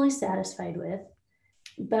not fully satisfied with,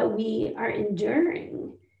 but we are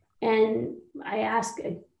enduring. And I ask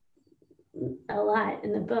a lot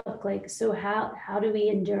in the book, like, so how do we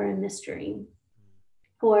endure a mystery?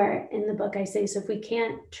 Or in the book I say, so if we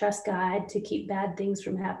can't trust God to keep bad things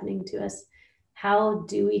from happening to us, how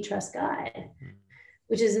do we trust God?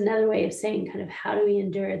 Which is another way of saying kind of, how do we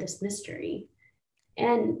endure this mystery?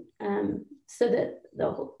 And so that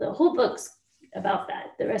the whole book's about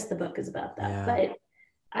that. The rest of the book is about that. Yeah. But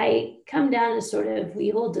I come down to sort of, we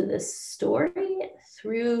hold to this story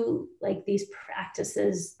through like these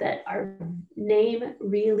practices that are name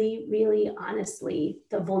really, really honestly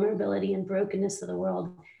the vulnerability and brokenness of the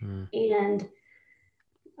world, and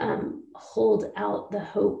hold out the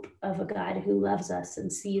hope of a God who loves us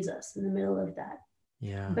and sees us in the middle of that.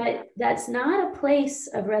 Yeah. But that's not a place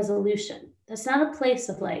of resolution. That's not a place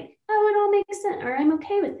of like, oh, it all makes sense, or I'm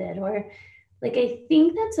okay with it, or like, I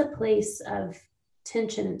think that's a place of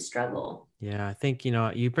tension and struggle. Yeah, I think,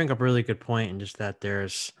 you bring up a really good point, and just that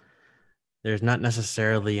there's not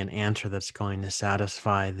necessarily an answer that's going to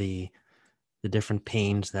satisfy the different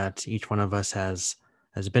pains that each one of us has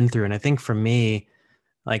been through. And I think for me,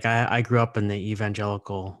 like, I grew up in the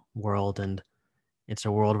evangelical world, and it's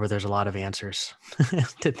a world where there's a lot of answers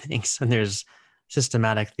to things, and there's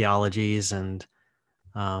systematic theologies. And,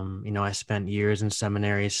 I spent years in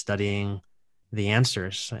seminary studying the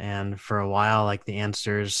answers. And for a while, like, the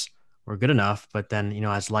answers were good enough. But then,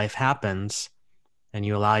 as life happens and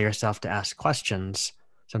you allow yourself to ask questions,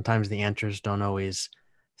 sometimes the answers don't always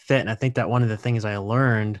fit. And I think that one of the things I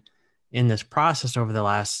learned in this process over the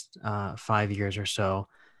last 5 years or so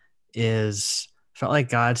is, felt like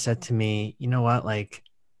God said to me, you know what, like,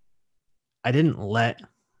 I didn't let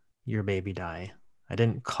your baby die. I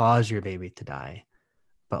didn't cause your baby to die,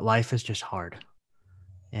 but life is just hard.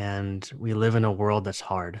 And we live in a world that's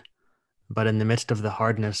hard, but in the midst of the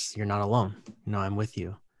hardness, you're not alone. I'm with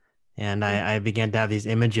you. And I began to have these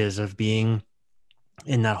images of being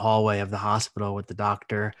in that hallway of the hospital with the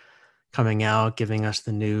doctor coming out, giving us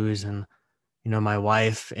the news, and, my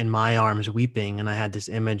wife in my arms weeping. And I had this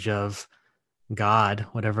image of God,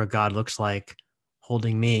 whatever God looks like,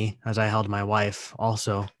 holding me as I held my wife,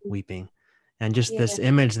 also weeping. And just this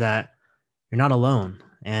image that you're not alone.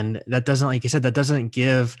 And that doesn't, like you said, that doesn't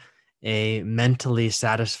give a mentally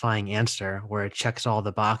satisfying answer where it checks all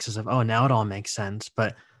the boxes of, oh, now it all makes sense.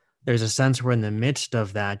 But there's a sense we're in the midst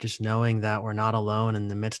of that, just knowing that we're not alone in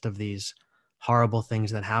the midst of these horrible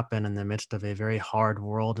things that happen, in the midst of a very hard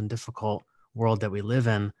world and difficult world that we live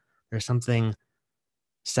in. There's something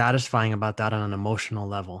satisfying about that on an emotional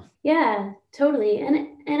level. Yeah, totally.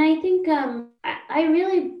 And I think I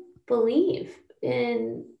really believe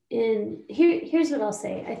in here's what I'll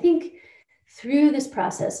say. I think through this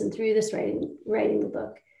process and through this writing the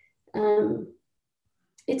book,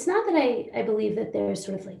 it's not that I believe that there's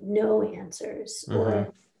sort of like no answers,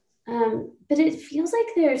 or but it feels like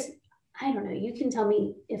there's, I don't know, you can tell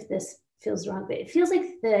me if this feels wrong, but it feels like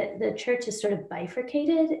the church is sort of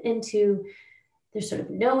bifurcated into, there's sort of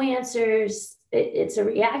no answers. It's a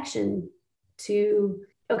reaction to,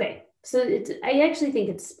 okay, so I actually think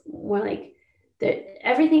it's more like that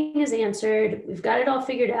everything is answered. We've got it all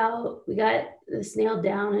figured out. We got this nailed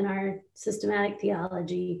down in our systematic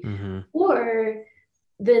theology. Or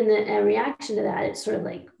then a reaction to that, it's sort of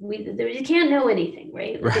like, you can't know anything,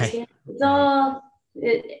 right? Like, it's all,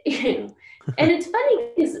 and it's funny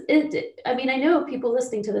because I know people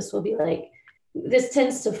listening to this will be like, this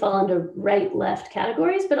tends to fall under right, left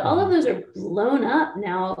categories, but all of those are blown up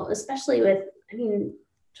now, especially with,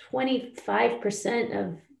 25%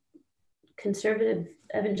 of conservative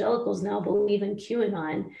evangelicals now believe in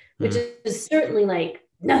QAnon, which is certainly like,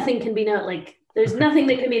 nothing can be known. Like, there's nothing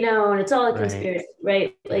that can be known. It's all a conspiracy,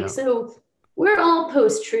 right? Like, so we're all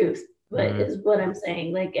post-truth, but is what I'm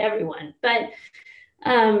saying, like, everyone. But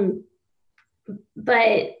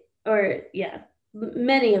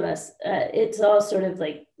many of us, it's all sort of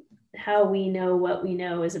like, how we know what we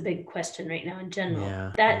know is a big question right now in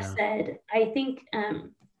general. That said, I think,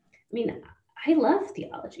 I love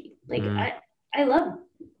theology. Like, I love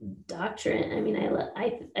doctrine. I mean,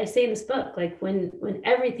 I say in this book, like when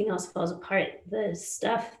everything else falls apart, the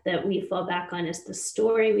stuff that we fall back on is the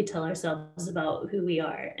story we tell ourselves about who we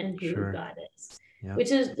are and who Sure. God is, Yep.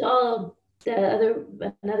 which is all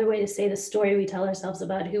another way to say the story we tell ourselves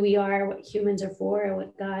about who we are, what humans are for,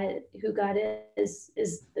 who God is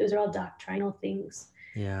those are all doctrinal things.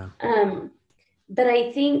 Yeah. But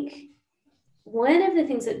I think one of the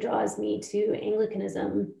things that draws me to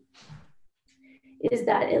Anglicanism is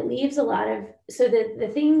that it leaves a lot of, so the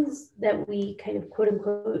things that we kind of quote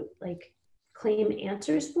unquote like claim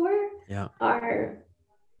answers for are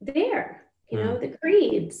there, the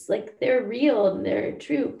creeds, like they're real and they're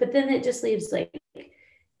true, but then it just leaves like,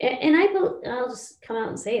 and I'll just come out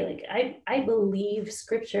and say, like, I believe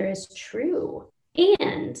scripture is true,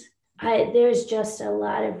 and there's just a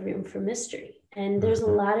lot of room for mystery, and there's a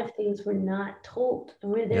lot of things we're not told,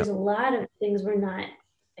 and there's a lot of things we're not,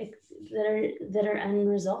 that are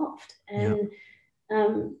unresolved,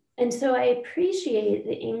 and so I appreciate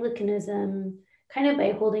the Anglicanism kind of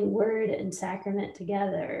by holding word and sacrament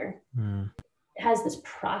together. It has this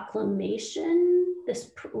proclamation,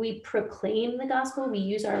 we proclaim the gospel, we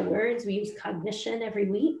use our words, we use cognition every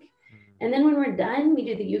week, and then when we're done, we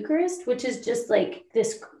do the Eucharist, which is just like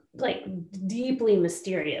this like deeply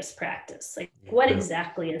mysterious practice, like what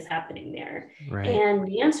exactly is happening there, and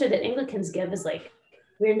the answer that Anglicans give is like,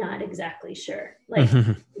 we're not exactly sure. Like,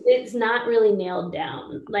 it's not really nailed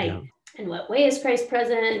down. Like, in what way is Christ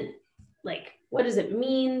present? Like, what does it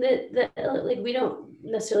mean that like, we don't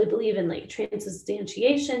necessarily believe in like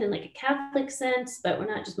transubstantiation in like a Catholic sense, but we're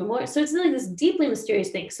not just memorial. So it's like this deeply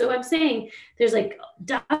mysterious thing. So I'm saying there's like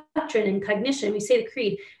doctrine and cognition. We say the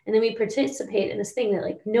creed, and then we participate in this thing that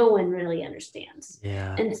like no one really understands.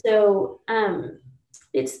 Yeah. And so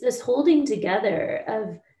it's this holding together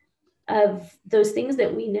of those things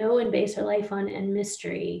that we know and base our life on, and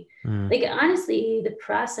mystery. Like, honestly, the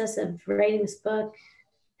process of writing this book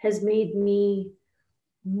has made me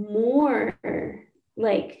more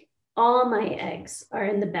like, all my eggs are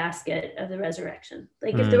in the basket of the resurrection.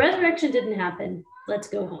 Like, if the resurrection didn't happen, let's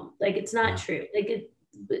go home. Like, it's not true. Like,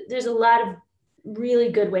 there's a lot of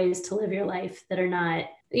really good ways to live your life that are not,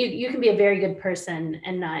 you can be a very good person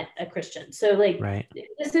and not a Christian. So like, if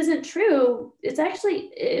this isn't true, it's actually,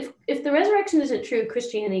 if the resurrection isn't true,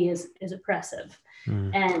 Christianity is oppressive.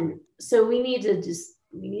 And so we need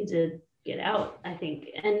to get out, I think.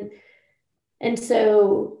 And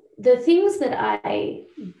so the things that I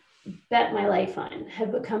bet my life on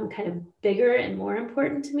have become kind of bigger and more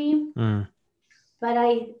important to me. But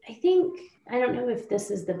I think, I don't know if this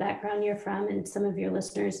is the background you're from, and some of your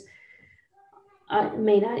listeners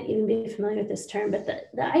may not even be familiar with this term, but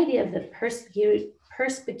the idea of the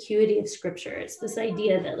perspicuity of scripture. It's this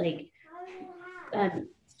idea that like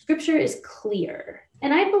scripture is clear.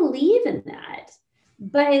 And I believe in that.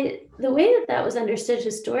 But the way that was understood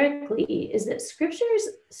historically is that scripture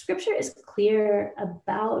is clear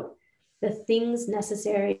about the things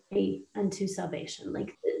necessary unto salvation.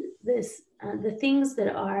 Like the things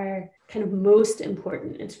that are kind of most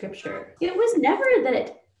important in scripture. It was never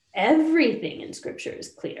that everything in scripture is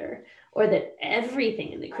clear, or that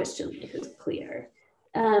everything in the Christian life is clear.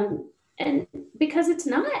 And because it's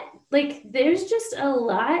not, like, there's just a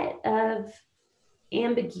lot of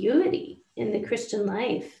ambiguity in the Christian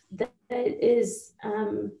life that is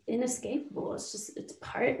inescapable. It's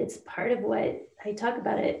part of what I talk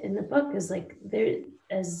about it in the book, is like, there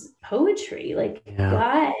as poetry, like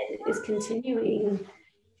God is continuing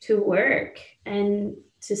to work and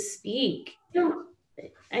to speak.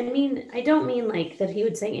 I don't mean like that he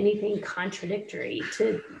would say anything contradictory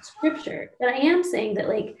to scripture, but I am saying that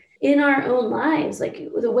like in our own lives, like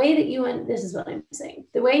the way that this is what I'm saying,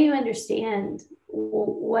 the way you understand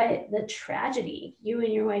what the tragedy you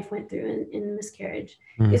and your wife went through in miscarriage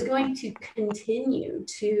is going to continue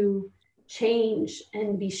to change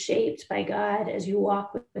and be shaped by God as you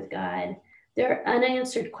walk with God. There are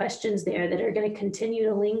unanswered questions there that are going to continue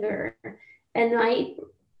to linger and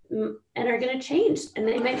are going to change, and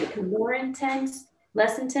they might become more intense,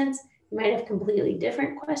 less intense. You might have completely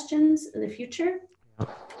different questions in the future.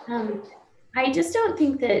 I just don't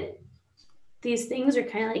think that these things are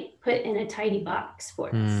kind of like put in a tidy box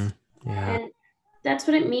for us. And that's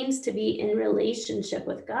what it means to be in relationship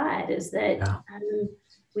with God, is that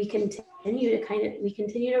we continue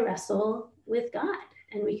to wrestle with God,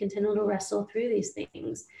 and we continue to wrestle through these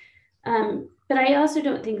things. But I also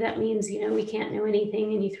don't think that means, we can't know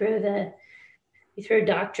anything, and you throw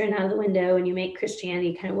doctrine out of the window and you make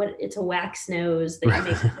Christianity kind of it's a wax nose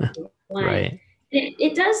that you make. Right.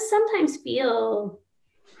 It does sometimes feel,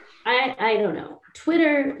 I don't know.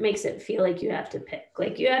 Twitter makes it feel like you have to pick,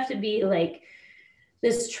 like you have to be like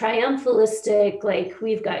this triumphalistic, like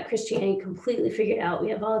we've got Christianity completely figured out, we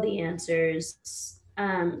have all the answers,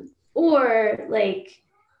 or like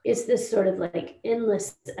it's this sort of like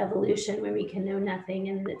endless evolution where we can know nothing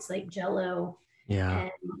and it's like jello. Yeah.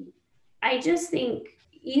 And I just think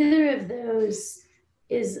either of those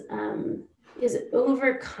is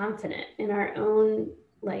overconfident in our own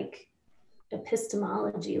like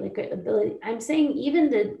epistemology, like ability. I'm saying even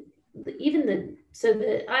the so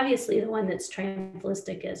the obviously the one that's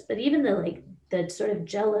triumphalistic is, but even the like the sort of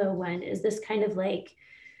jello one is this kind of like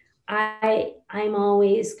I'm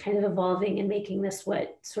always kind of evolving and making this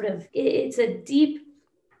what sort of it's a deep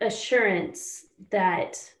assurance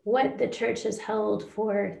that what the church has held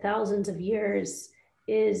for thousands of years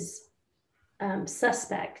is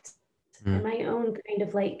suspect. And my own kind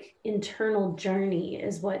of like internal journey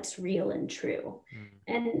is what's real and true.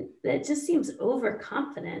 And that just seems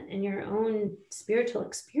overconfident in your own spiritual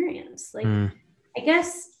experience. Like, I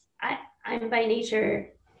guess I'm by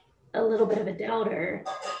nature a little bit of a doubter,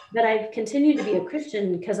 but I've continued to be a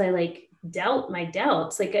Christian because I like doubt my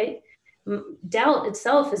doubts. Like doubt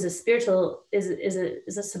itself is a spiritual, is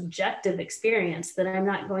a subjective experience that I'm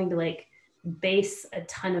not going to like base a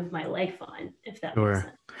ton of my life on, if that makes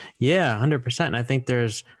sense. Yeah, 100%. And I think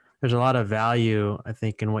there's a lot of value, I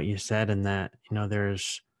think, in what you said, in that, you know,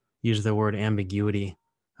 there's use the word ambiguity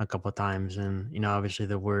a couple of times, and, you know, obviously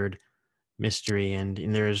the word mystery, and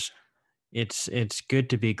there's it's good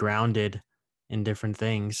to be grounded in different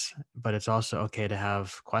things, but it's also okay to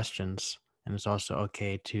have questions, and it's also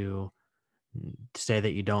okay to say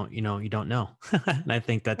that you don't know. And I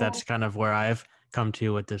think that that's kind of where I've come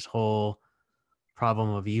to with this whole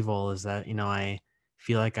problem of evil, is that, you know, I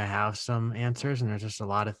feel like I have some answers, and there's just a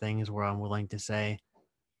lot of things where I'm willing to say,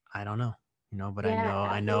 I don't know, you know, but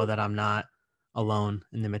I know that I'm not alone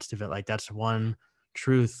in the midst of it. Like, that's one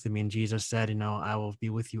truth. I mean, Jesus said, you know, I will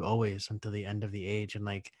be with you always until the end of the age. And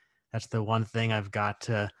like, that's the one thing I've got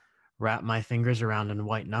to wrap my fingers around and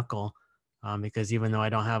white knuckle. Because even though I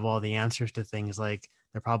don't have all the answers to things like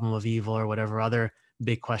the problem of evil or whatever other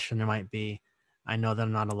big question there might be, I know that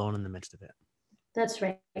I'm not alone in the midst of it. That's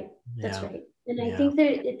right. That's Yeah. right. And I think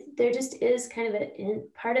there just is kind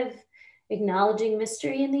of part of acknowledging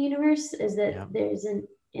mystery in the universe is that there's an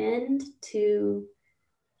end to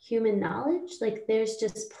human knowledge. Like there's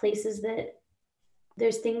just places that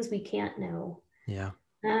there's things we can't know. Yeah.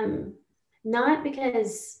 Not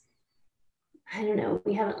because, I don't know,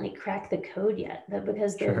 we haven't like cracked the code yet, but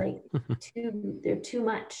because they're like they're too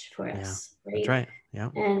much for us. Right. That's right. Yeah.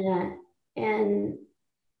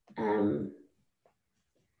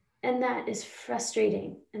 And that is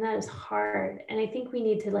frustrating and that is hard. And I think we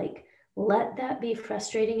need to like let that be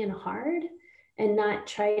frustrating and hard and not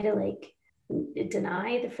try to like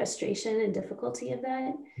deny the frustration and difficulty of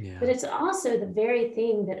that. Yeah. But it's also the very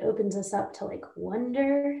thing that opens us up to like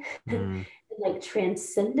wonder and like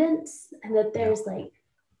transcendence, and that there's like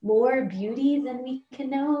more beauty than we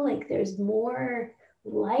can know. Like there's more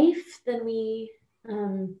life than we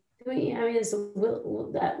I mean, it's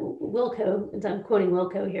that Wilco, I'm quoting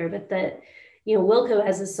Wilco here, but that, you know, Wilco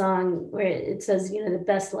has a song where it says, you know, the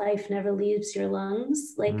best life never leaves your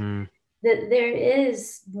lungs. Like that there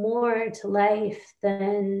is more to life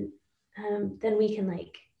than we can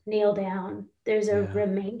like nail down. There's a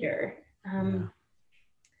remainder. And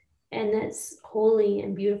that's holy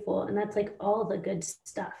and beautiful. And that's like all the good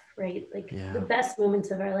stuff, right? Like the best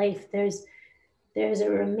moments of our life, there's a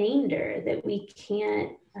remainder that we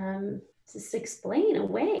can't just explain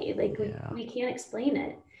away. Like we can't explain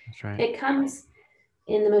it. That's right. It comes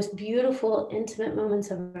in the most beautiful, intimate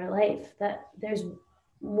moments of our life, that there's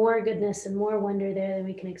more goodness and more wonder there than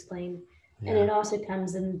we can explain. And it also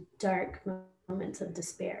comes in dark moments of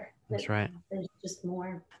despair. That's right. There's just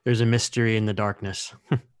more. There's a mystery in the darkness.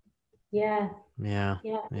 Yeah. And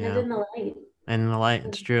in the light. And in the light.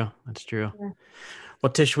 It's true. That's true. Yeah.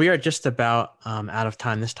 Well, Tish, we are just about out of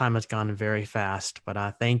time. This time has gone very fast,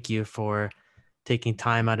 but thank you for taking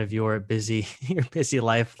time out of your busy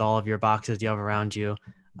life with all of your boxes you have around you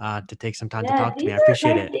to take some time to talk to me. I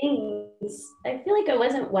appreciate it. Things. I feel like I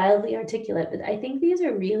wasn't wildly articulate, but I think these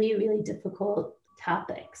are really, really difficult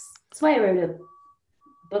topics. That's why I wrote a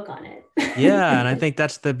book on it. Yeah, and I think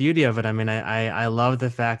that's the beauty of it. I mean, I love the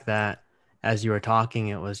fact that as you were talking,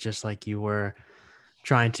 it was just like you were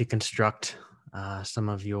trying to construct some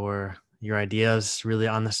of your ideas really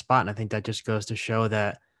on the spot. And I think that just goes to show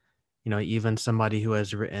that, you know, even somebody who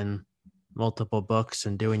has written multiple books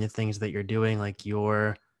and doing the things that you're doing, like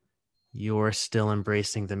you're you're still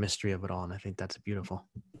embracing the mystery of it all. And I think that's beautiful.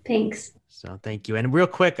 Thanks. So thank you. And real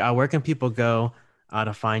quick, where can people go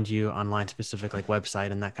to find you online, specific like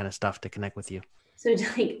website and that kind of stuff to connect with you? So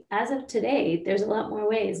like as of today, there's a lot more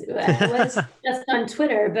ways. I was just on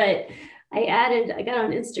Twitter, but I got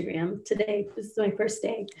on Instagram today. This is my first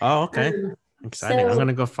day. Oh, okay. Exciting. I'm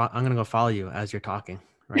gonna go follow you as you're talking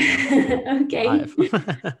right now. Okay.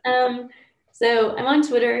 So I'm on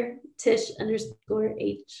Twitter,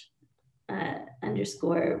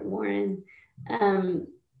 Tish_H_Warren.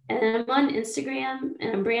 And I'm on Instagram,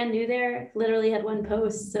 and I'm brand new there. Literally had one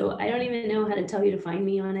post, so I don't even know how to tell you to find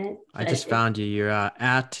me on it. I just found you. You're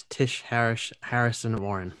at Tish Harrison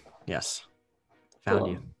Warren. Yes,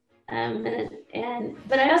 found you.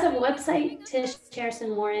 But I also have a website,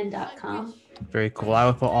 tishharrisonwarren.com. Very cool. I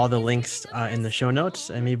will put all the links in the show notes,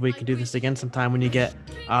 and maybe we can do this again sometime when you get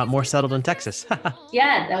more settled in Texas.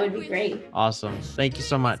 Yeah, that would be great. Awesome. Thank you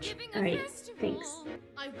so much. All right. Thanks.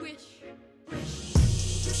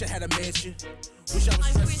 Wish I had a mansion. Wish I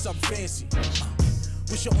was dressed in something fancy.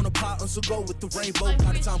 Wish I owned a pot so go with the rainbow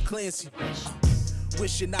kind of Tom Clancy.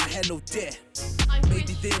 Wishing I had no debt.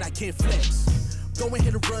 Maybe then I can't flex. Go and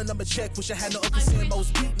hit a run, I'ma check. Wish I had no Uncle Sam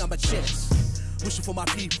most beating on my chest. Wishing for my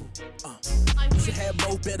people. Wish I had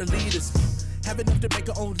more better leaders. Have enough to make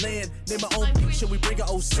our own land. Name my own beach and we bring our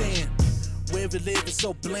own sand. Where we live is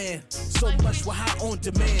so bland. So much we're high on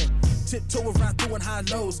demand. Tiptoe around through in high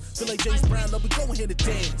lows. Feel like James Brown, love we going here to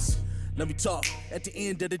dance. Let me talk. At the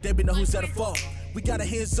end of the day, we know who's at a fault. We got our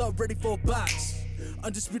hands up, ready for a box.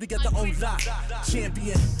 Undisputed, got their own lock.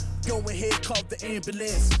 Champion. Go ahead, call the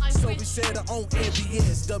ambulance. So we said our own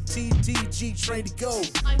ambience. Dub TTG, train to go.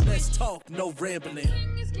 Let's talk, no rambling.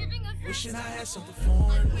 Wishing I had something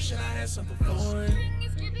foreign. Wishing I had something foreign.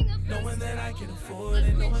 Knowing that I can afford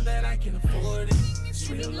it. Knowing that I can afford it. It's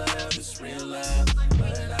real love,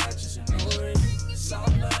 but I just ignore it. It's all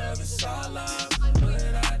love,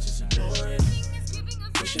 but I just ignore it.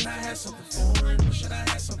 Wishing I had something foreign. Wishing I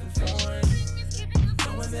had something foreign.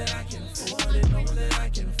 Knowing that I can afford it, knowing that I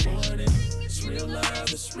can afford it. It's real love,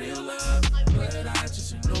 but I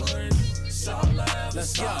just ignore it. It's all love,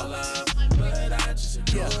 but I just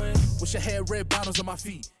ignore it. Wish I had red bottoms on my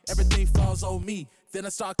feet, everything falls on me. Then I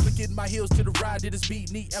start clicking my heels to the ride, did this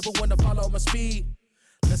beat neat, ever wanna follow my speed?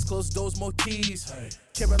 Let's close doors, more keys. Hey.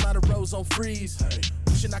 Carolina Rose on freeze. Hey.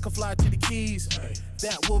 Wishing I could fly to the Keys. Hey.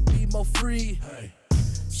 That will be more free. Hey.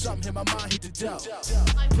 Something in my mind hit the dough.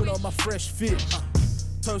 Put on my fresh fit.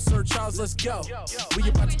 Turn Sir Charles, let's go. We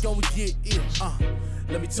about to go and get it.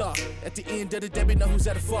 Let me talk. At the end of the day, we know who's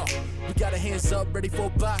at the fault. We got our hands up, ready for a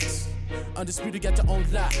box. Undisputed, got their own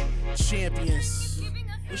lot. Champions.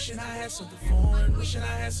 Wishing I had something foreign. Wishing I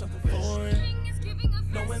had something foreign.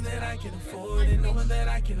 Knowing that I can afford it. Knowing that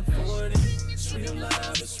I can afford it. It's real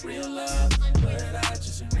love, but I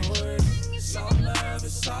just ignore it. It's all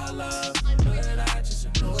love, but I just